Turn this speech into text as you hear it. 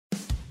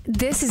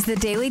This is the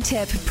Daily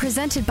Tip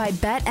presented by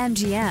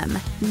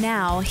BetMGM.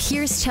 Now,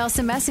 here's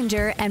Chelsea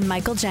Messenger and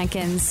Michael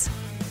Jenkins.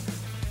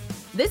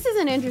 This is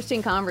an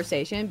interesting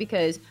conversation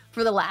because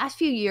for the last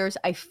few years,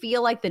 I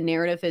feel like the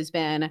narrative has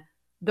been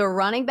the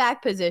running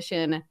back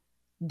position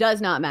does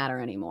not matter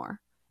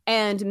anymore.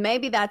 And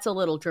maybe that's a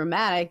little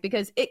dramatic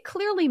because it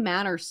clearly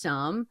matters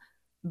some,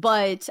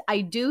 but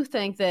I do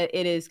think that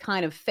it is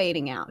kind of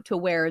fading out to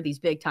where these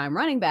big time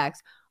running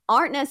backs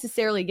aren't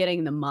necessarily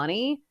getting the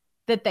money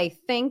that they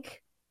think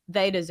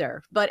they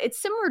deserve. But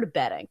it's similar to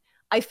betting.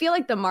 I feel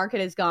like the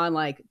market has gone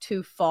like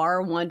too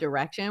far one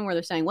direction where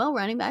they're saying, well,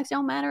 running backs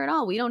don't matter at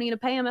all. We don't need to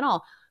pay them at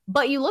all.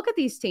 But you look at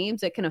these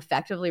teams that can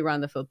effectively run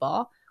the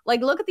football.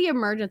 Like look at the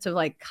emergence of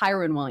like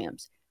Kyren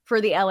Williams for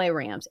the LA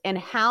Rams and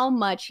how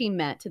much he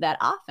meant to that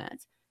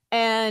offense.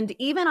 And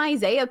even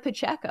Isaiah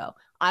Pacheco.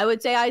 I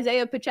would say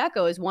Isaiah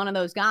Pacheco is one of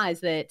those guys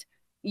that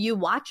you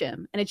watch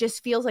him and it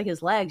just feels like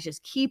his legs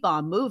just keep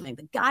on moving.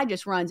 The guy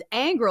just runs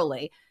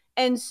angrily.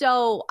 And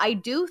so I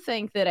do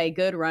think that a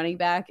good running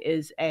back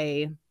is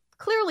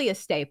clearly a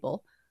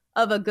staple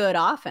of a good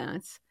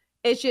offense.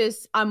 It's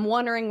just I'm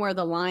wondering where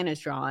the line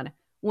is drawn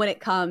when it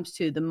comes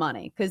to the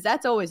money, because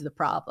that's always the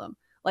problem.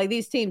 Like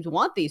these teams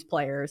want these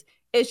players.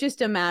 It's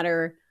just a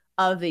matter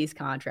of these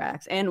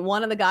contracts. And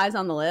one of the guys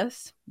on the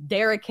list,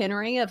 Derrick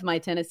Henry of my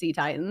Tennessee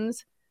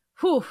Titans,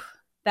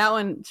 that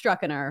one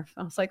struck a nerve.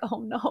 I was like, oh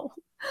no.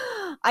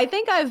 I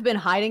think I've been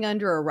hiding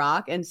under a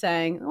rock and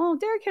saying, oh,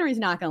 Derrick Henry's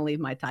not going to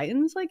leave my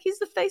Titans. Like he's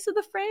the face of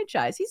the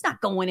franchise. He's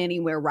not going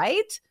anywhere,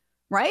 right?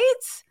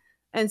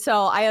 And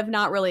so I have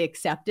not really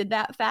accepted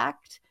that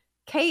fact.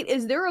 Kate,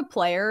 is there a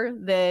player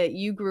that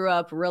you grew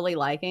up really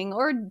liking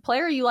or a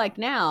player you like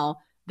now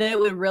that it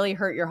would really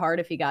hurt your heart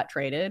if he got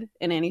traded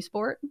in any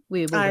sport?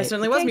 I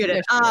certainly was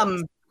muted.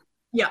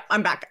 Yeah,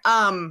 I'm back.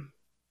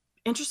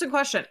 Interesting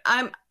question.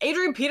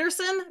 Adrian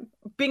Peterson,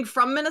 being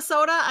from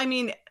Minnesota. I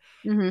mean,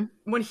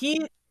 when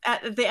he,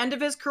 at the end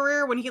of his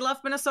career, when he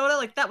left Minnesota,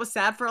 like that was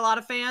sad for a lot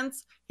of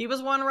fans. He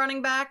was one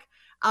running back.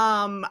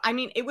 I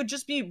mean, it would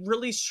just be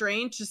really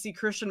strange to see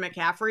Christian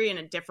McCaffrey in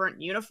a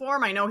different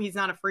uniform. I know he's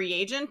not a free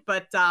agent,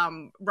 but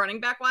running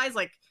back wise,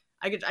 like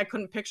I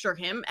couldn't picture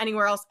him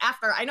anywhere else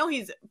after. I know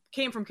he's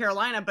came from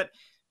Carolina, but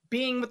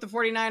being with the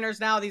 49ers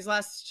now these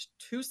last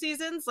 2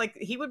 seasons, like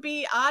he would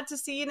be odd to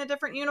see in a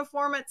different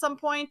uniform at some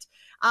point.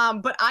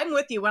 But I'm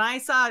with you. When I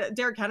saw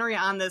Derrick Henry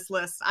on this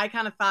list, I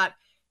kind of thought,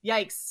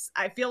 yikes.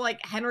 I feel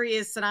like Henry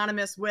is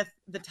synonymous with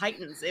the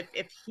Titans.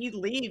 If he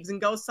leaves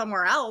and goes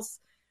somewhere else,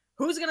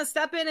 who's going to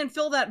step in and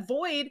fill that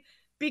void?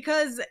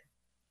 Because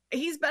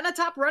he's been a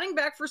top running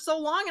back for so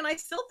long, and I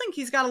still think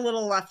he's got a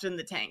little left in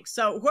the tank.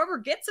 So whoever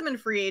gets him in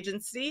free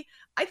agency,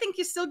 I think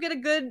you still get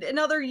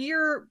another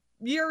year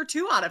or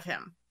two out of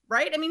him,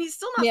 right? I mean, he's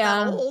still not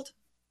that old.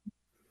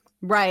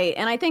 Right.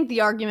 And I think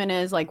the argument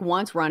is like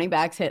once running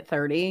backs hit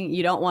 30,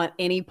 you don't want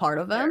any part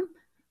of them. Sure.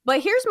 But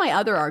here's my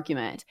other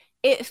argument.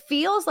 It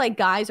feels like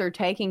guys are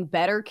taking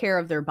better care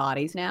of their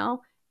bodies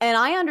now. And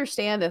I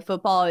understand that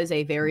football is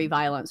a very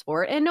violent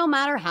sport. And no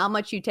matter how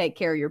much you take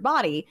care of your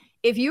body,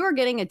 if you are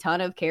getting a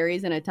ton of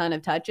carries and a ton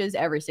of touches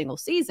every single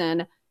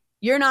season,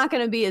 you're not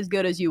going to be as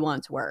good as you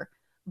once were.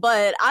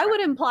 But I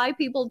would imply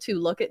people to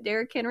look at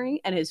Derrick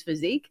Henry and his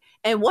physique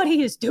and what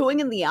he is doing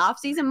in the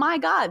offseason. My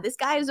God, this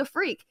guy is a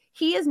freak.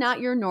 He is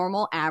not your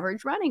normal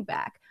average running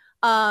back.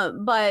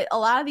 But a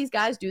lot of these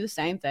guys do the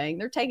same thing.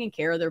 They're taking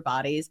care of their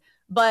bodies.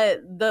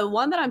 But the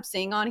one that I'm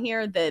seeing on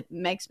here that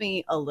makes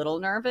me a little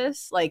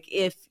nervous, like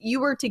if you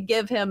were to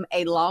give him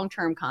a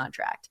long-term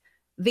contract,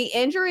 the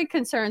injury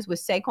concerns with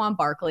Saquon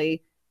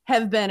Barkley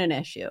have been an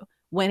issue.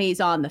 When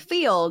he's on the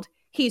field,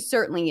 he's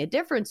certainly a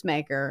difference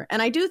maker.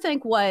 And I do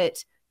think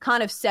what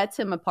kind of sets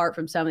him apart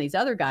from some of these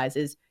other guys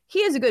is he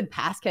is a good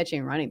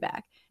pass-catching running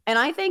back. And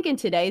I think in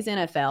today's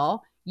NFL,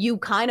 you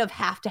kind of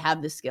have to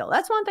have the skill.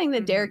 That's one thing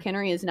that Derrick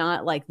Henry is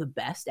not like the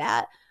best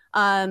at.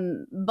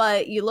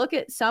 But you look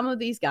at some of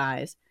these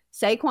guys,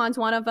 Saquon's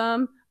one of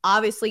them.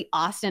 Obviously,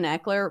 Austin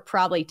Eckler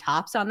probably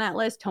tops on that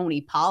list.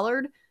 Tony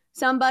Pollard,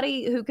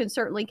 somebody who can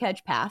certainly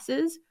catch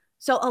passes.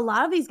 So a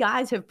lot of these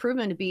guys have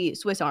proven to be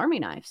Swiss Army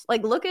knives.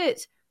 Like look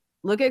at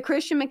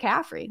Christian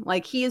McCaffrey.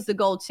 Like he is the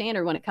gold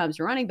standard when it comes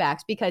to running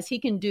backs because he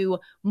can do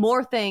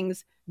more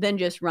things than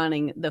just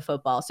running the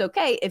football. So,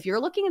 okay, if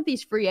you're looking at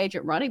these free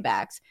agent running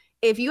backs,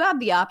 if you have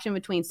the option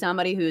between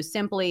somebody who is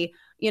simply,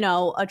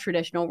 a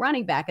traditional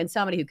running back and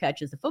somebody who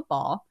catches the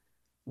football,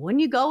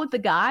 wouldn't you go with the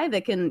guy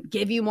that can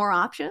give you more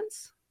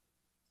options?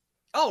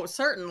 Oh,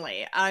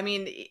 certainly. I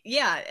mean,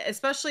 yeah,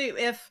 especially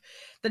if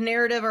the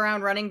narrative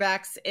around running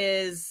backs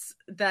is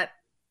that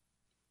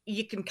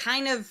you can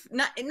kind of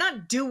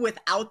not do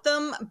without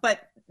them, but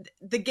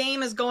the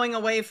game is going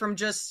away from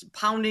just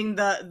pounding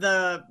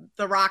the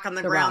rock on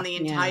the ground the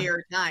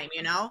entire time,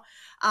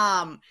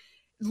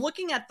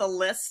 looking at the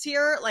list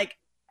here, like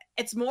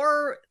it's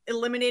more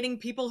eliminating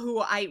people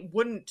who I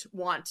wouldn't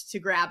want to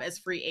grab as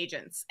free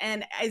agents.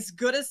 And as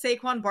good as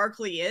Saquon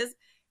Barkley is,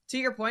 to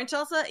your point,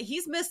 Chelsea,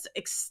 he's missed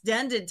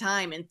extended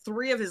time in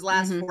 3 of his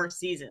last 4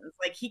 seasons.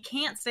 Like he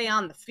can't stay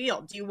on the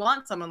field. Do you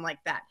want someone like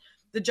that?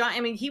 the Giants,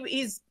 I mean,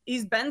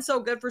 he's been so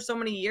good for so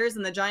many years,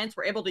 and the Giants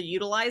were able to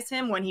utilize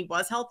him when he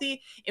was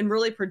healthy in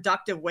really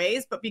productive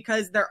ways, but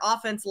because their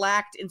offense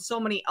lacked in so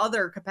many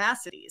other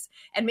capacities.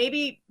 And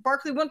maybe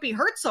Barkley wouldn't be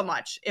hurt so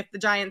much if the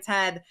Giants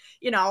had,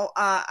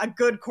 a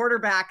good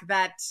quarterback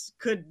that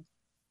could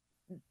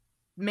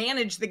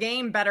manage the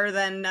game better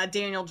than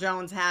Daniel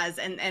Jones has,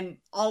 and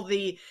all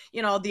the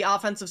the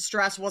offensive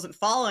stress wasn't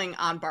falling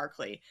on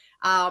Barkley.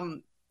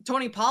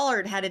 Tony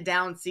Pollard had a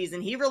down season.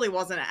 He really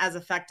wasn't as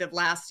effective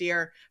last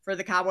year for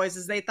the Cowboys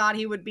as they thought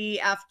he would be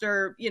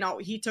after,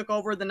 he took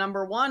over the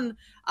number one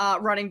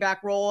running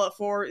back role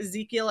for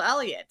Ezekiel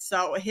Elliott.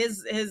 So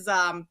his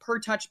per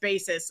touch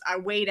basis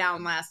way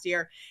down last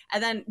year.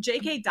 And then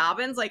J.K.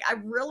 Dobbins, I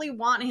really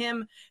want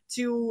him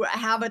to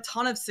have a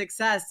ton of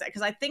success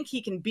because I think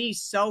he can be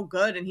so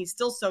good and he's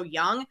still so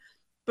young,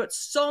 but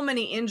so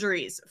many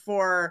injuries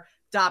for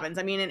Dobbins.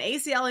 I mean, an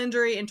ACL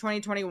injury in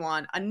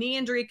 2021, a knee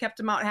injury kept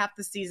him out half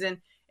the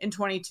season in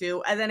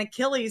 22, and then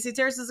Achilles. He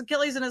tears his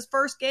Achilles in his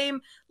first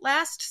game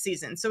last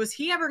season. So is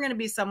he ever going to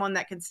be someone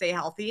that can stay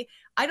healthy?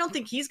 I don't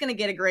think he's going to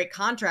get a great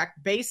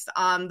contract based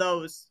on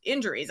those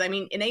injuries. I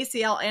mean, an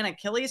ACL and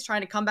Achilles,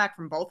 trying to come back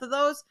from both of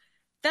those,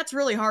 that's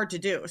really hard to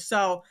do.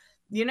 So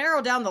you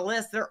narrow down the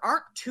list, there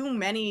aren't too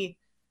many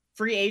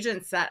free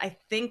agents that I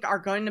think are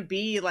going to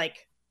be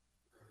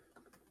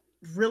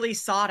really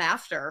sought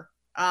after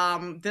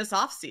this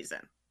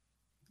offseason.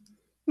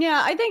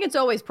 Yeah, I think it's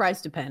always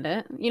price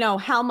dependent.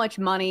 How much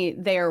money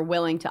they're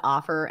willing to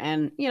offer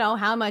and,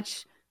 how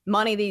much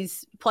money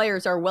these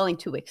players are willing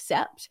to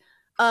accept.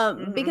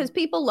 Because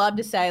people love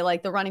to say,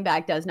 the running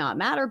back does not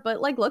matter. But,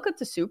 look at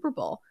the Super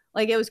Bowl.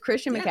 It was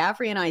Christian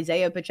McCaffrey and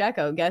Isaiah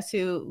Pacheco. Guess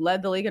who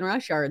led the league in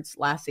rush yards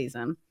last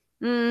season?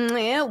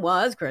 It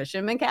was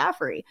Christian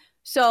McCaffrey.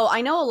 So I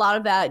know a lot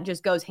of that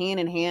just goes hand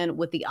in hand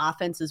with the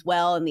offense as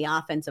well and the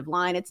offensive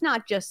line. It's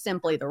not just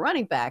simply the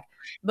running back,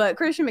 but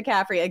Christian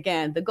McCaffrey,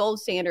 again, the gold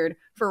standard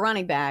for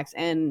running backs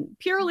and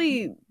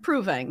purely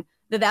proving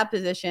that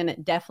position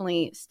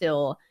definitely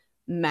still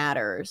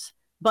matters.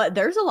 But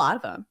there's a lot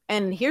of them.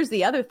 And here's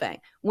the other thing.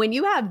 When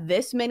you have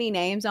this many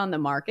names on the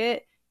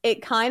market,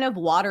 it kind of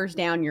waters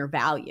down your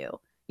value.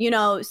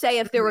 Say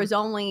if there was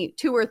only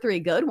 2 or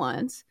 3 good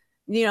ones,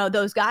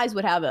 those guys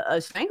would have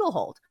a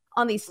stranglehold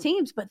on these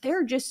teams, but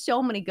there are just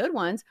so many good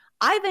ones.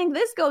 I think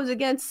this goes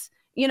against,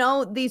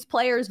 these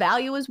players'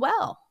 value as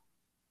well.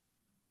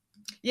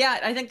 Yeah,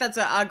 I think that's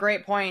a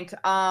great point.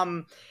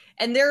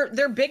 And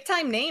they're big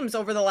time names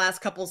over the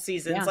last couple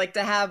seasons,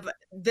 to have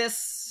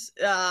this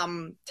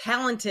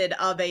talented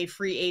of a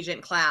free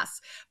agent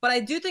class. But I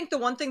do think the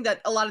one thing that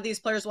a lot of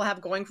these players will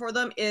have going for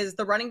them is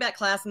the running back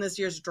class in this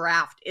year's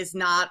draft is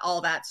not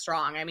all that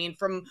strong. I mean,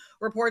 from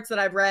reports that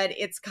I've read,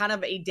 it's kind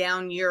of a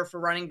down year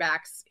for running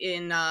backs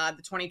in the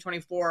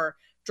 2024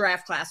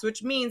 draft class,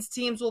 which means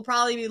teams will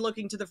probably be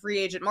looking to the free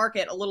agent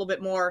market a little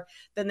bit more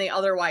than they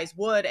otherwise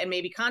would. And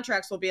maybe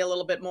contracts will be a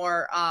little bit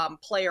more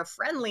player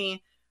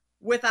friendly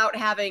without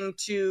having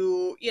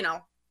to,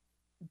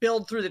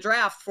 build through the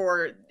draft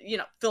for,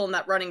 filling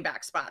that running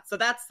back spot. So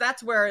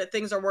that's where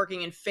things are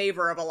working in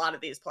favor of a lot of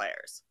these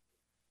players.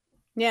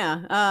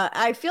 Yeah.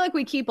 I feel like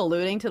we keep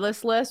alluding to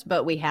this list,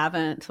 but we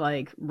haven't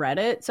read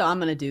it. So I'm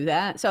going to do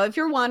that. So if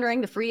you're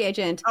wondering, the free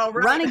agent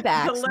running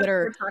backs that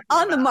are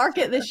on the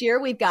market this year,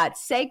 we've got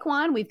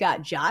Saquon, we've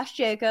got Josh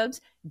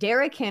Jacobs,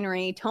 Derrick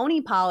Henry, Tony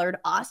Pollard,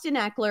 Austin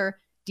Eckler,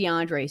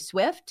 DeAndre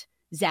Swift,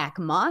 Zach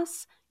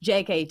Moss,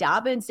 J.K.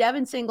 Dobbins,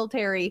 Devin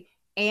Singletary,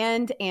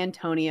 and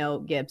Antonio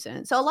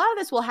Gibson. So a lot of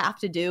this will have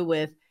to do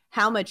with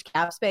how much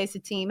cap space a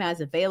team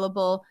has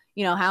available,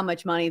 how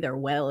much money they're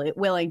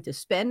willing to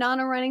spend on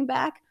a running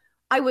back.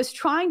 I was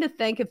trying to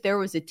think if there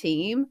was a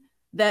team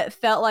that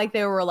felt like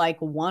they were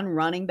one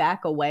running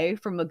back away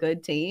from a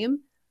good team,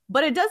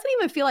 but it doesn't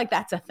even feel like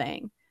that's a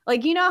thing.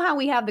 How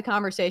we have the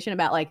conversation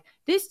about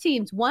this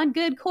team's one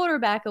good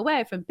quarterback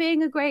away from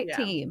being a great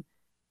team.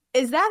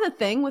 Is that a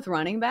thing with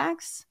running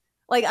backs?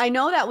 I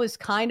know that was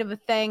kind of a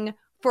thing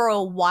for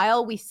a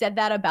while. We said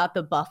that about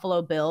the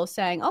Buffalo Bills,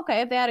 saying, okay,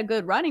 if they had a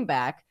good running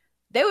back,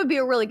 they would be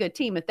a really good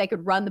team if they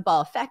could run the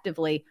ball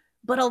effectively.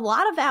 But a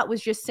lot of that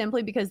was just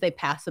simply because they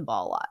pass the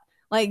ball a lot.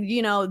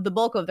 The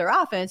bulk of their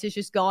offense is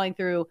just going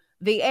through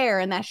the air,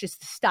 and that's just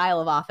the style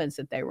of offense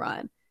that they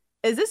run.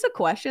 Is this a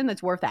question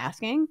that's worth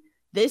asking?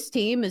 This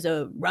team is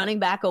a running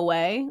back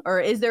away, or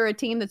is there a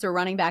team that's a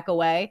running back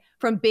away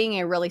from being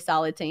a really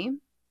solid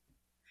team?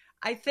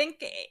 I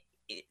think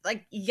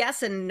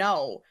yes and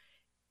no.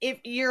 If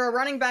you're a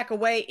running back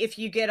away, if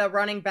you get a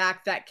running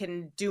back that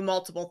can do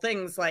multiple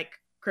things like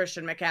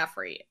Christian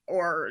McCaffrey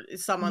or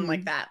someone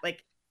like that,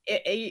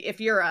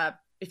 if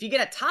you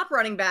get a top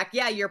running back,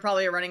 you're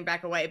probably a running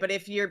back away. But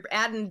if you're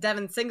adding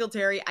Devin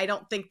Singletary, I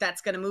don't think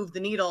that's going to move the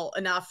needle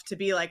enough to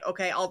be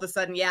okay, all of a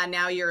sudden,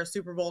 now you're a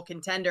Super Bowl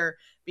contender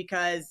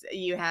because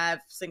you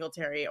have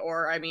Singletary.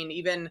 Or, I mean,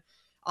 even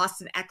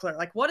Austin Eckler.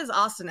 Like, what has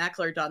Austin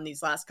Eckler done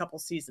these last couple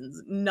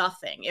seasons?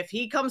 Nothing. If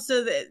he comes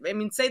to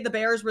say the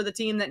Bears were the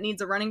team that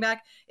needs a running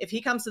back. If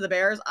he comes to the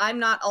Bears, I'm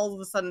not all of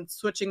a sudden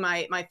switching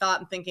my thought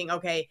and thinking,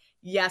 okay,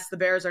 yes, the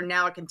Bears are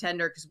now a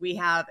contender because we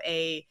have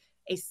a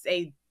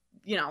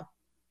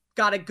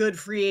got a good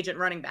free agent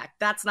running back.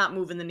 That's not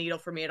moving the needle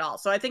for me at all.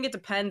 So I think it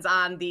depends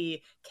on the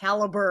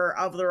caliber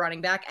of the running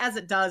back, as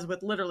it does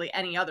with literally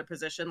any other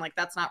position. Like,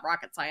 that's not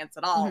rocket science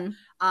at all.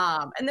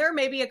 And there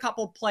may be a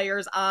couple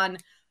players on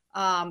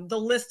the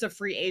list of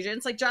free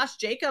agents, like Josh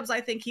Jacobs.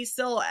 I think he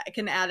still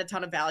can add a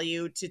ton of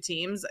value to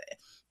teams.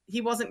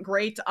 He wasn't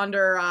great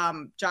under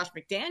Josh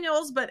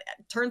McDaniels, but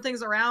turned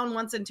things around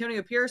once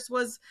Antonio Pierce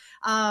was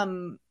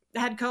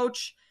head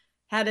coach.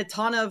 Had a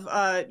ton of,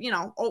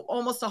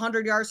 almost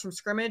 100 yards from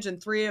scrimmage in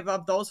 3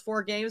 of those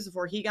 4 games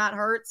before he got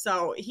hurt.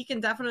 So he can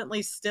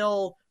definitely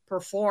still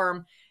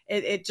perform.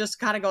 It just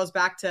kind of goes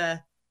back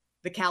to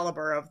the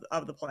caliber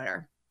of the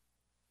player.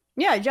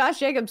 Yeah, Josh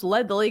Jacobs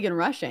led the league in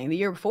rushing the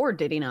year before,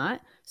 did he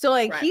not? So,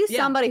 he's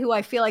somebody who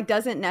I feel like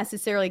doesn't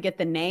necessarily get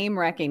the name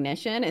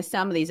recognition as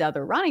some of these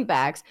other running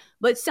backs,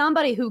 but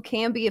somebody who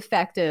can be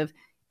effective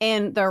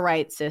in the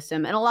right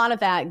system. And a lot of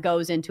that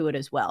goes into it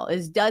as well,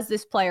 is does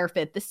this player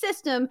fit the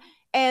system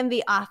and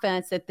the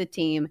offense that the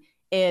team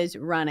is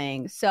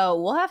running? So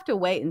we'll have to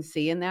wait and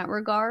see in that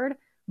regard.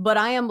 But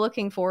I am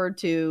looking forward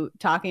to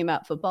talking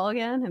about football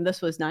again. And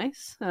this was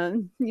nice,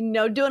 doing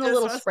a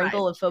little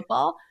sprinkle of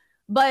football.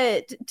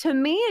 But to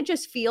me, it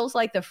just feels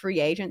like the free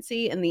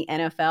agency in the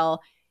NFL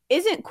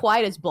isn't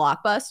quite as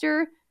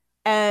blockbuster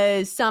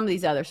as some of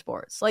these other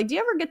sports. Like, do you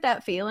ever get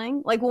that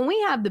feeling? Like, when we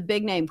have the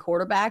big name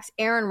quarterbacks,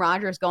 Aaron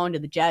Rodgers going to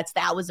the Jets,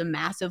 that was a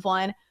massive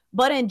one.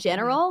 But in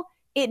general,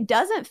 it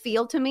doesn't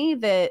feel to me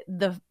that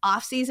the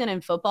offseason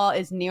in football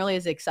is nearly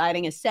as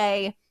exciting as,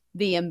 say,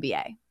 the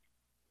NBA.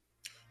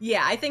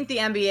 Yeah, I think the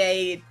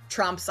NBA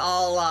trumps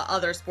all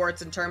other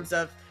sports in terms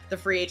of the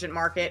free agent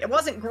market. It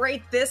wasn't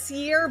great this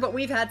year, but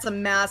we've had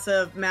some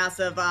massive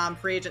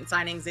free agent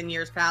signings in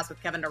years past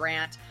with Kevin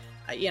Durant,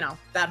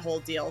 that whole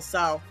deal.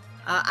 So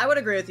I would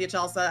agree with you,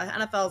 Chelsea.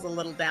 NFL is a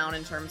little down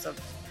in terms of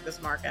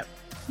this market.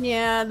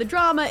 Yeah, the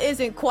drama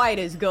isn't quite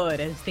as good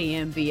as the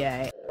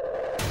NBA.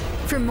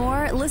 For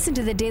more, listen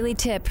to the Daily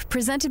Tip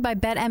presented by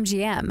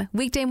BetMGM.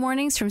 Weekday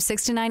mornings from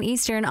 6 to 9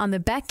 Eastern on the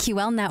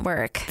BetQL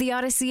network, the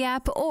Odyssey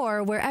app,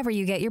 or wherever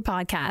you get your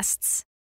podcasts.